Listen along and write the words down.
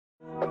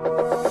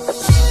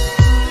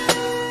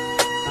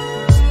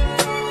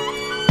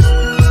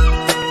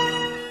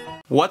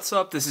What's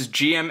up, this is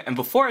GM, and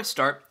before I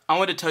start, I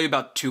want to tell you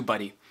about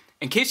TubeBuddy.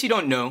 In case you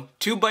don't know,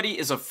 TubeBuddy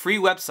is a free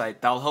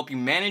website that will help you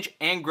manage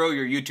and grow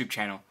your YouTube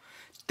channel.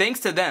 Thanks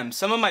to them,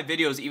 some of my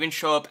videos even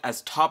show up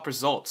as top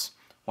results.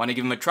 Want to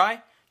give them a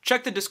try?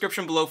 Check the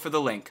description below for the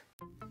link.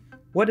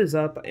 What is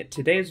up? In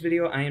today's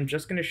video, I am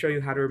just going to show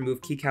you how to remove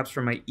keycaps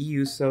from my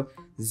E-YOOSO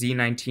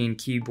Z-19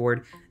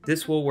 keyboard.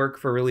 This will work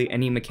for really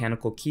any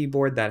mechanical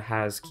keyboard that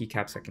has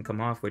keycaps that can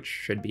come off, which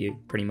should be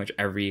pretty much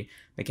every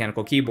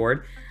mechanical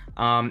keyboard.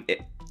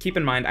 Keep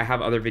in mind, I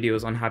have other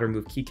videos on how to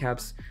remove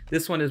keycaps.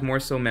 This one is more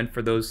so meant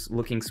for those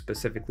looking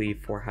specifically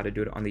for how to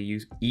do it on the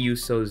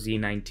E-YOOSO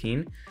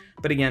Z-19.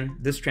 But again,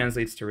 this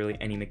translates to really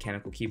any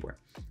mechanical keyboard.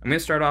 I'm going to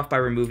start off by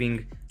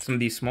removing some of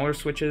these smaller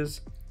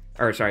switches,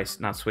 or sorry,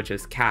 not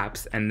switches,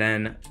 caps, and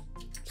then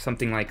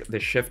something like the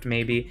shift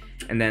maybe,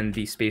 and then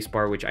the space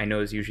bar, which I know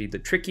is usually the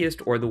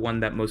trickiest or the one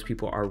that most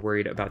people are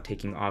worried about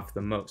taking off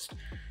the most.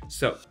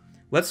 So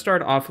let's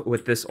start off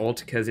with this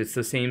Alt because it's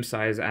the same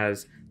size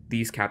as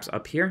these caps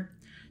up here.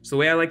 So the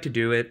way I like to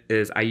do it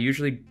is I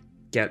usually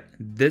get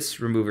this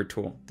remover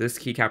tool, this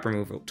keycap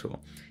removal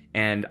tool.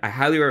 And I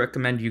highly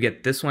recommend you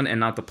get this one and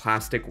not the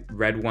plastic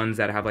red ones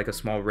that have like a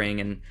small ring,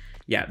 and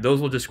yeah,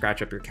 those will just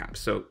scratch up your caps.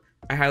 So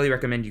I highly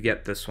recommend you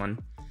get this one.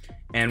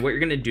 And what you're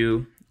gonna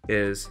do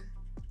is,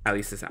 at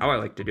least this is how I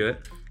like to do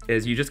it,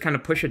 is you just kind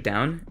of push it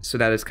down so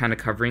that it's kind of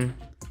covering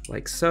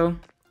like so.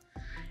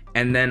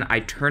 And then I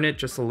turn it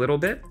just a little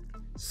bit,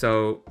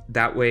 so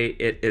that way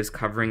it is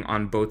covering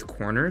on both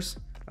corners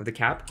of the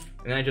cap.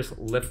 And then I just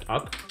lift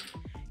up.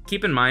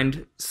 Keep in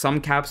mind,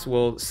 some caps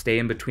will stay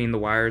in between the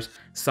wires,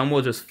 some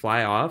will just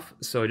fly off.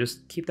 So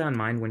just keep that in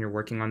mind when you're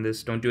working on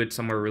this. Don't do it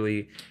somewhere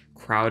really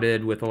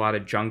crowded with a lot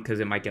of junk because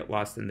it might get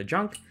lost in the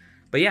junk.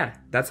 But yeah,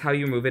 that's how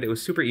you remove it. It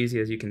was super easy,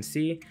 as you can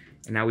see.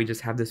 And now we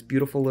just have this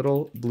beautiful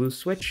little blue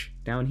switch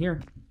down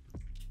here.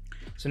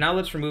 So now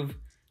let's remove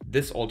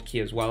this Alt key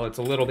as well. It's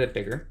a little bit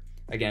bigger.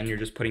 Again, you're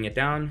just putting it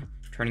down,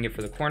 turning it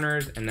for the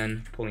corners, and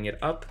then pulling it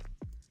up.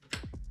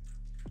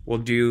 We'll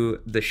do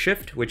the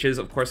shift, which is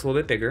of course a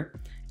little bit bigger.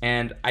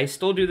 And I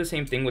still do the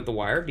same thing with the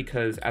wire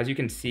because, as you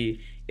can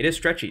see, it is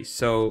stretchy.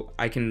 So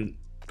I can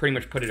pretty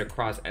much put it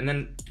across and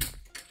then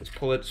just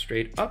pull it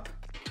straight up.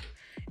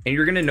 And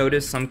you're gonna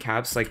notice some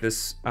caps like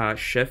this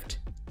shift,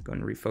 go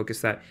and refocus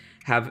that,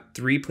 have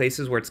 3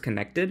 places where it's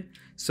connected.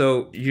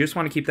 So you just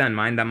wanna keep that in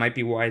mind. That might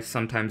be why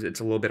sometimes it's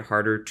a little bit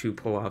harder to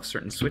pull off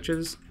certain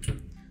switches. So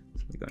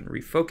we go and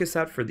refocus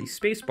that for the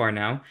space bar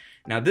now.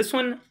 Now this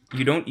one,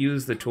 you don't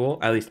use the tool,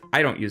 at least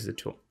I don't use the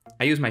tool.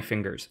 I use my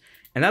fingers.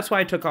 And that's why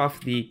I took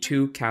off the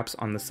 2 caps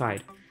on the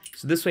side.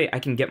 So this way I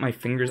can get my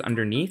fingers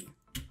underneath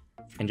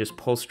and just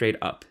pull straight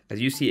up. As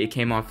you see, it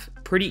came off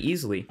pretty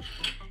easily.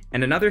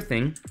 And another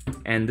thing,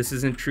 and this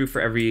isn't true for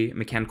every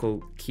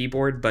mechanical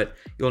keyboard, but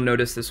you'll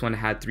notice this one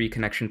had 3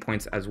 connection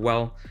points as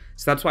well.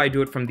 So that's why I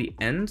do it from the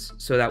ends,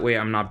 so that way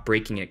I'm not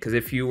breaking it. Because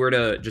if you were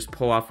to just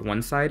pull off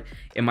one side,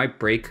 it might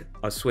break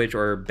a switch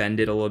or bend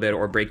it a little bit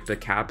or break the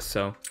cap.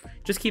 So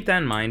just keep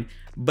that in mind.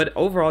 But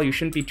overall, you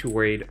shouldn't be too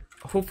worried.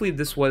 Hopefully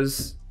this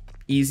was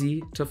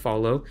easy to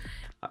follow.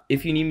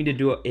 If you need me to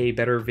do a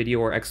better video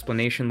or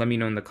explanation, let me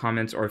know in the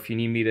comments, or if you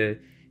need me to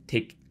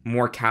take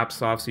more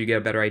caps off so you get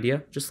a better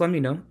idea, just let me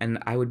know and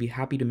I would be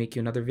happy to make you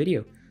another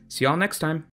video. See y'all next time.